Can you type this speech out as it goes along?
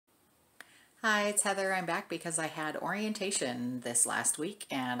Hi, it's Heather. I'm back because I had orientation this last week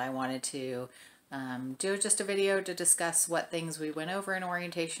and I wanted to do just a video to discuss what things we went over in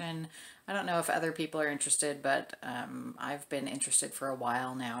orientation. I don't know if other people are interested, but I've been interested for a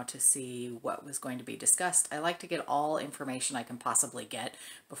while now to see what was going to be discussed. I like to get all information I can possibly get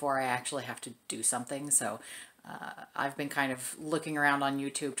before I actually have to do something. So I've been kind of looking around on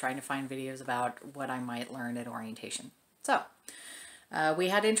YouTube trying to find videos about what I might learn at orientation. So we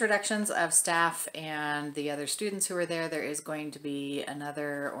had introductions of staff and the other students who were there. There is going to be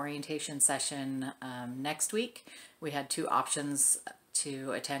another orientation session next week. We had two options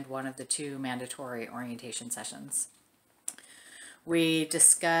to attend one of the two mandatory orientation sessions. We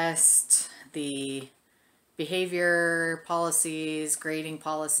discussed the behavior policies, grading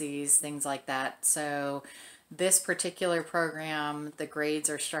policies, things like that. So this particular program, the grades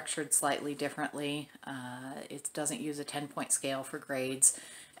are structured slightly differently. It doesn't use a 10-point scale for grades.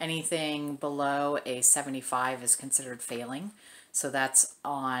 Anything below a 75 is considered failing. So that's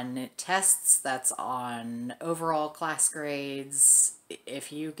on tests, that's on overall class grades.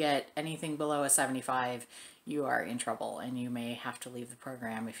 If you get anything below a 75, you are in trouble and you may have to leave the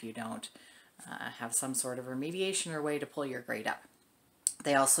program if you don't have some sort of remediation or way to pull your grade up.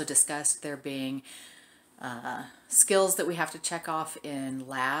 They also discussed there being skills that we have to check off in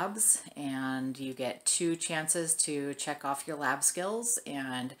labs, and you get 2 chances to check off your lab skills,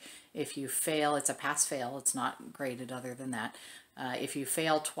 and if you fail, it's a pass-fail, it's not graded other than that. If you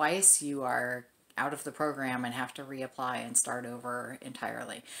fail twice, you are out of the program and have to reapply and start over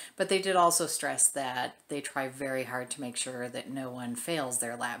entirely. But they did also stress that they try very hard to make sure that no one fails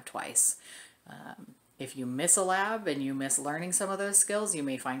their lab twice. If you miss a lab and you miss learning some of those skills, you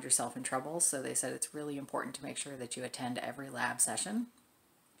may find yourself in trouble. So they said it's really important to make sure that you attend every lab session.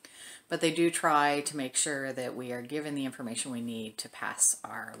 But they do try to make sure that we are given the information we need to pass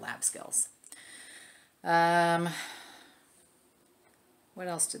our lab skills. What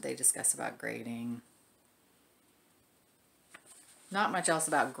else did they discuss about grading? Not much else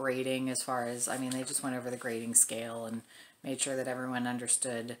about grading as far as, I mean, they just went over the grading scale and made sure that everyone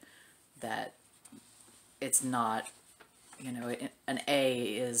understood that it's not, you know, an A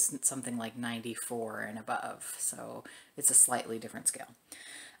is something like 94 and above, so it's a slightly different scale.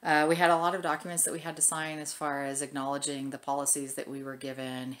 We had a lot of documents that we had to sign as far as acknowledging the policies that we were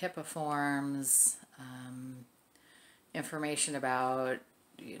given, HIPAA forms, information about,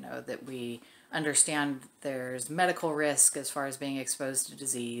 you know, that we understand there's medical risk as far as being exposed to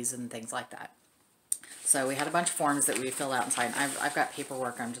disease and things like that. So we had a bunch of forms that we fill out and sign. I've got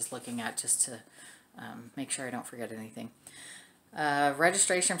paperwork I'm just looking at just to make sure I don't forget anything.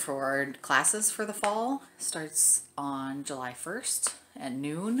 Registration for classes for the fall starts on July 1st at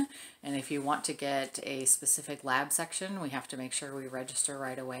noon, and if you want to get a specific lab section, we have to make sure we register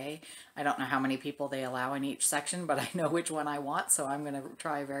right away. I don't know how many people they allow in each section, but I know which one I want, so I'm going to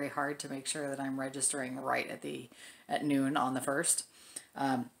try very hard to make sure that I'm registering right at noon on the 1st.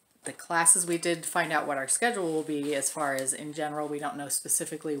 The classes, we did find out what our schedule will be. As far as in general, we don't know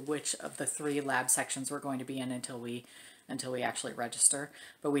specifically which of the 3 lab sections we're going to be in until we actually register,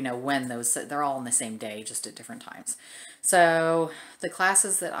 but we know when they're all on the same day, just at different times. So the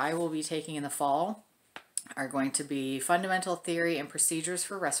classes that I will be taking in the fall are going to be Fundamental Theory and Procedures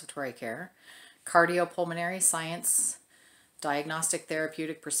for Respiratory Care, Cardiopulmonary Science, Diagnostic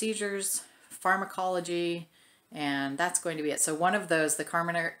Therapeutic Procedures, Pharmacology, and that's going to be it. So one of those, the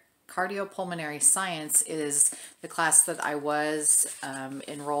Cardiopulmonary Science, is the class that I was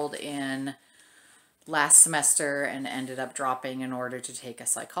enrolled in last semester and ended up dropping in order to take a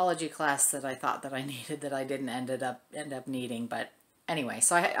psychology class that I thought that I needed that I didn't end up needing. But anyway,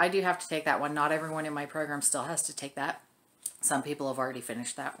 so I do have to take that one. Not everyone in my program still has to take that. Some people have already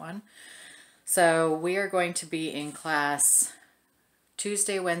finished that one. So we are going to be in class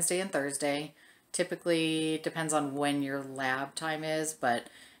Tuesday, Wednesday, and Thursday. Typically depends on when your lab time is, but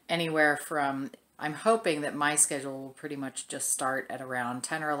anywhere from, I'm hoping that my schedule will pretty much just start at around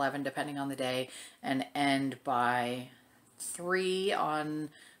 10 or 11 depending on the day and end by 3 on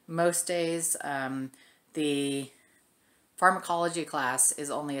most days. The pharmacology class is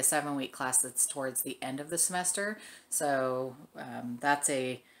only a 7-week class that's towards the end of the semester, so that's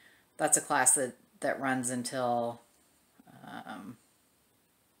a class that runs until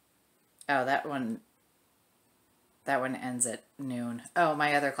oh, that one ends at noon. Oh,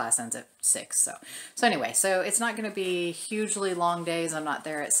 my other class ends at 6. So anyway, so it's not going to be hugely long days. I'm not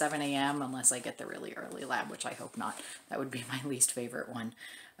there at 7 a.m. unless I get the really early lab, which I hope not. That would be my least favorite one.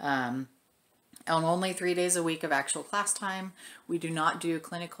 on only 3 days a week of actual class time. We do not do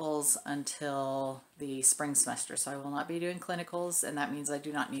clinicals until the spring semester, so I will not be doing clinicals, and that means I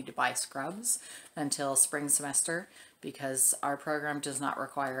do not need to buy scrubs until spring semester because our program does not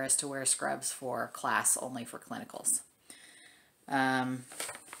require us to wear scrubs for class, only for clinicals.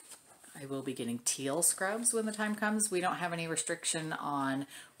 I will be getting teal scrubs when the time comes. We don't have any restriction on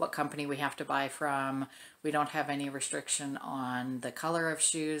what company we have to buy from. We don't have any restriction on the color of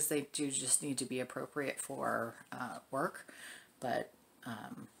shoes. They do just need to be appropriate for work. But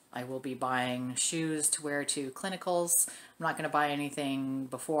I will be buying shoes to wear to clinicals. I'm not going to buy anything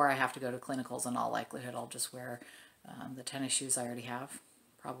before I have to go to clinicals. In all likelihood, I'll just wear the tennis shoes I already have.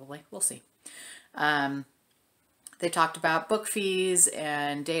 Probably. We'll see. They talked about book fees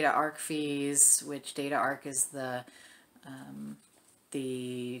and AARC fees, which AARC is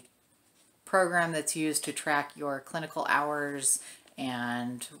the program that's used to track your clinical hours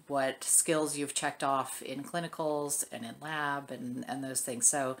and what skills you've checked off in clinicals and in lab and those things.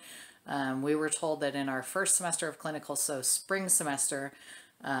 So we were told that in our first semester of clinicals, so spring semester,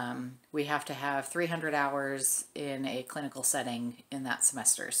 we have to have 300 hours in a clinical setting in that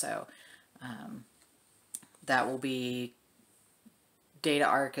semester. So that will be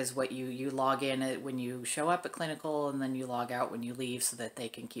AARC is what you log in at when you show up at clinical, and then you log out when you leave so that they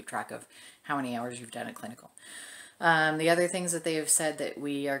can keep track of how many hours you've done at clinical. The other things that they have said that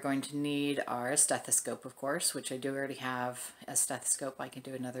we are going to need are a stethoscope, of course, which I do already have a stethoscope. I can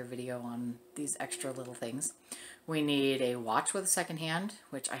do another video on these extra little things. We need a watch with a second hand,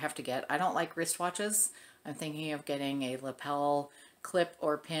 which I have to get. I don't like wristwatches. I'm thinking of getting a lapel clip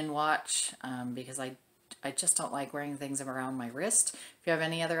or pin watch because I just don't like wearing things around my wrist. If you have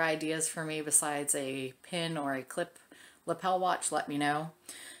any other ideas for me besides a pin or a clip lapel watch, let me know.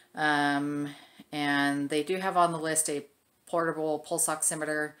 And they do have on the list a portable pulse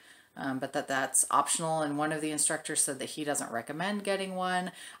oximeter, but that's optional. And one of the instructors said that he doesn't recommend getting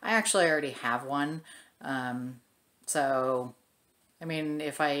one. I actually already have one. So, I mean,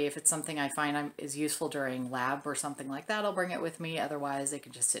 if it's something I find is useful during lab or something like that, I'll bring it with me. Otherwise, it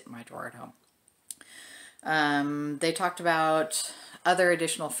can just sit in my drawer at home. They talked about other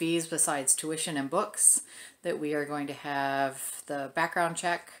additional fees besides tuition and books, that we are going to have the background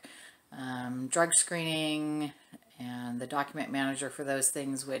check, drug screening, and the document manager for those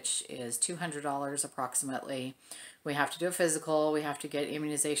things, which is $200 approximately. We have to do a physical, we have to get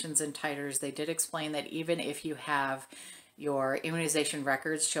immunizations and titers. They did explain that even if you have your immunization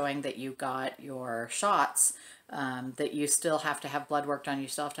records showing that you got your shots, that you still have to have blood work done, you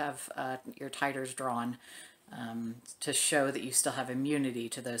still have to have your titers drawn to show that you still have immunity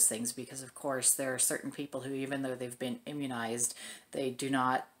to those things, because of course there are certain people who, even though they've been immunized, they do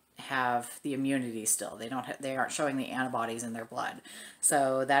not have the immunity still. They aren't showing the antibodies in their blood.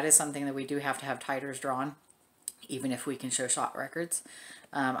 So that is something that we do have to have titers drawn, even if we can show shot records.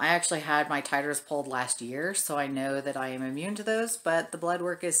 I actually had my titers pulled last year, so I know that I am immune to those, but the blood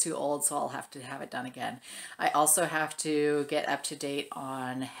work is too old, so I'll have to have it done again. I also have to get up to date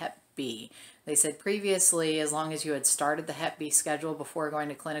on Hep B. They said previously, as long as you had started the Hep B schedule before going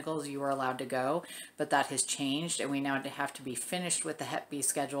to clinicals, you were allowed to go, but that has changed, and we now have to be finished with the Hep B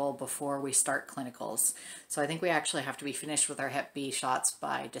schedule before we start clinicals. So I think we actually have to be finished with our Hep B shots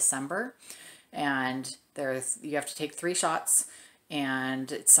by December, and you have to take 3 shots,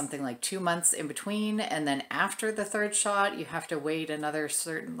 and it's something like 2 months in between, and then after the 3rd shot you have to wait another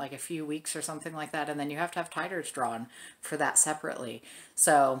like a few weeks or something like that, and then you have to have titers drawn for that separately.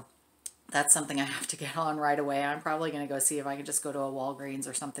 So that's something I have to get on right away. I'm probably going to go see if I can just go to a Walgreens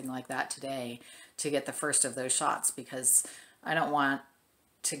or something like that today to get the first of those shots, because I don't want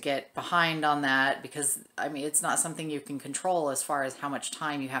to get behind on that, because I mean, it's not something you can control as far as how much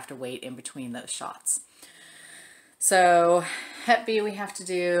time you have to wait in between those shots. So Hep B we have to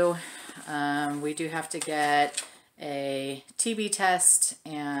do. We do have to get a TB test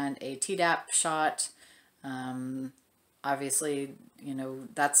and a Tdap shot. Obviously, you know,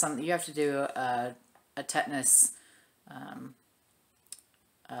 that's something you have to do, a tetanus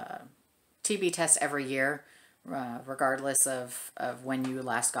TB test every year, regardless of when you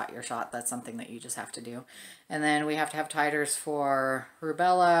last got your shot. That's something that you just have to do. And then we have to have titers for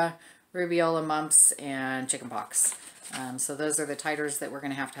rubella, rubeola, mumps, and chickenpox. So those are the titers that we're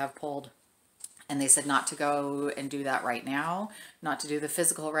going to have pulled. And they said not to go and do that right now, not to do the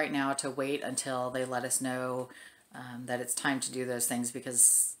physical right now, to wait until they let us know that it's time to do those things,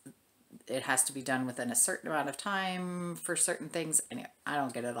 because it has to be done within a certain amount of time for certain things. Anyway, I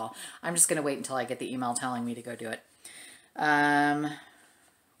don't get it all. I'm just going to wait until I get the email telling me to go do it.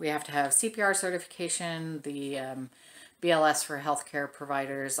 We have to have CPR certification. The BLS for healthcare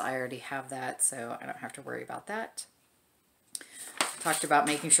providers. I already have that, so I don't have to worry about that. Talked about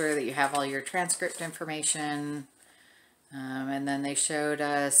making sure that you have all your transcript information. And then they showed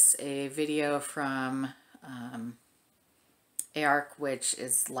us a video from AARC, which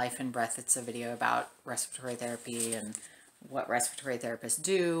is Life and Breath. It's a video about respiratory therapy and what respiratory therapists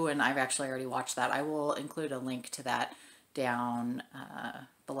do, and I've actually already watched that. I will include a link to that down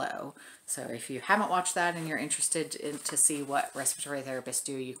below. So if you haven't watched that and you're interested to see what respiratory therapists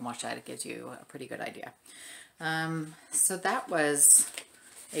do, you can watch that. It gives you a pretty good idea. So that was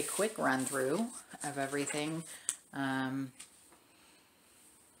a quick run through of everything.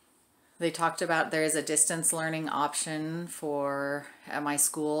 They talked about there is a distance learning option at my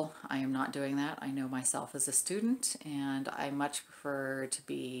school. I am not doing that. I know myself as a student, and I much prefer to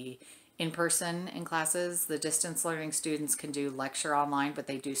be in person in classes. The distance learning students can do lecture online, but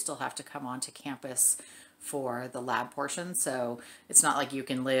they do still have to come onto campus for the lab portion. So it's not like you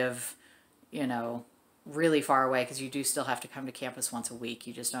can live, you know, really far away, because you do still have to come to campus once a week.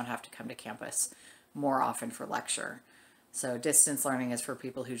 You just don't have to come to campus more often for lecture. So distance learning is for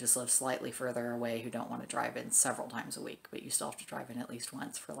people who just live slightly further away, who don't want to drive in several times a week, but you still have to drive in at least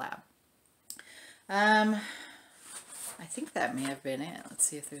once for lab. I think that may have been it. Let's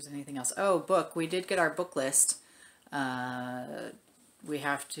see if there's anything else. Oh, book. We did get our book list. We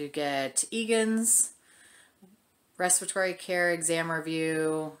have to get Egan's, Respiratory Care Exam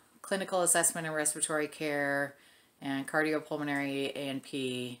Review, Clinical Assessment in Respiratory Care, and Cardiopulmonary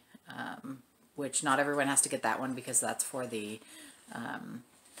A&P, which not everyone has to get that one, because that's for the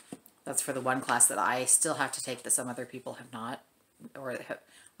one class that I still have to take that some other people have not, or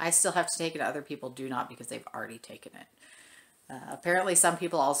I still have to take it, other people do not because they've already taken it. Apparently some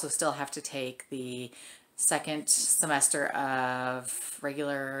people also still have to take the second semester of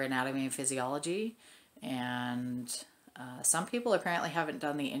regular anatomy and physiology, and some people apparently haven't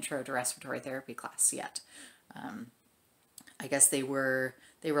done the intro to respiratory therapy class yet. I guess they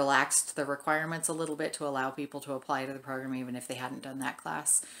relaxed the requirements a little bit to allow people to apply to the program even if they hadn't done that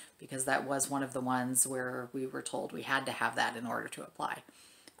class, because that was one of the ones where we were told we had to have that in order to apply.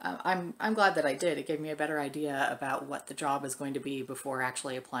 I'm glad that I did. It gave me a better idea about what the job is going to be before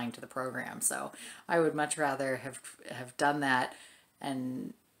actually applying to the program. So I would much rather have done that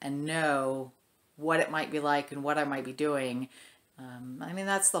and know what it might be like and what I might be doing. I mean,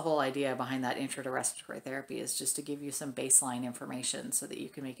 that's the whole idea behind that intro to respiratory therapy, is just to give you some baseline information so that you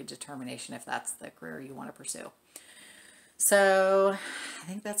can make a determination if that's the career you want to pursue. So I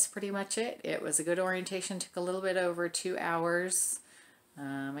think that's pretty much it. It was a good orientation, took a little bit over 2 hours.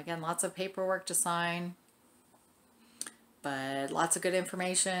 Again, lots of paperwork to sign, but lots of good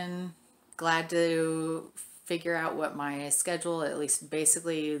information. Glad to figure out what my schedule, at least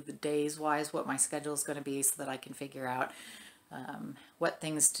basically the days wise, what my schedule is going to be, so that I can figure out what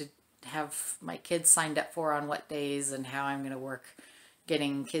things to have my kids signed up for on what days, and how I'm going to work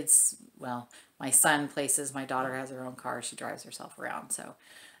getting kids, well, my son places, my daughter has her own car, she drives herself around, so,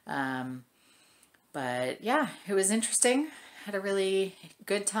 but yeah, it was interesting, had a really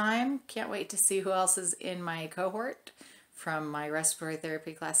good time, can't wait to see who else is in my cohort from my respiratory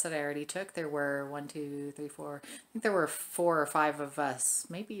therapy class that I already took. There were 1, 2, 3, 4, I think there were 4 or 5 of us,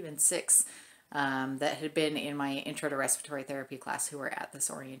 maybe even 6, that had been in my intro to respiratory therapy class who were at this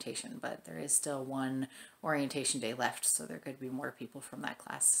orientation, but there is still one orientation day left, so there could be more people from that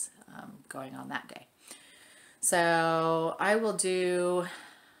class going on that day. So I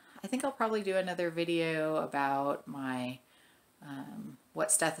think I'll probably do another video about my what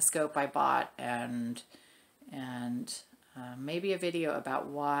stethoscope I bought, and maybe a video about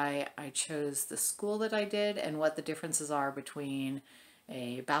why I chose the school that I did and what the differences are between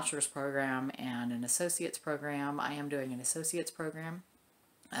a bachelor's program and an associate's program. I am doing an associate's program.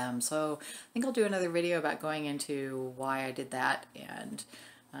 So I think I'll do another video about going into why I did that, and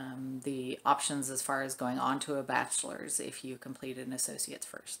the options as far as going on to a bachelor's if you complete an associate's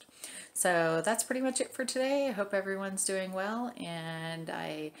first. So that's pretty much it for today. I hope everyone's doing well, and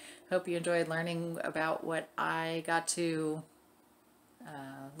I hope you enjoyed learning about what I got to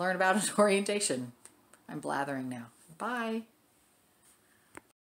learn about at orientation. I'm blathering now. Bye.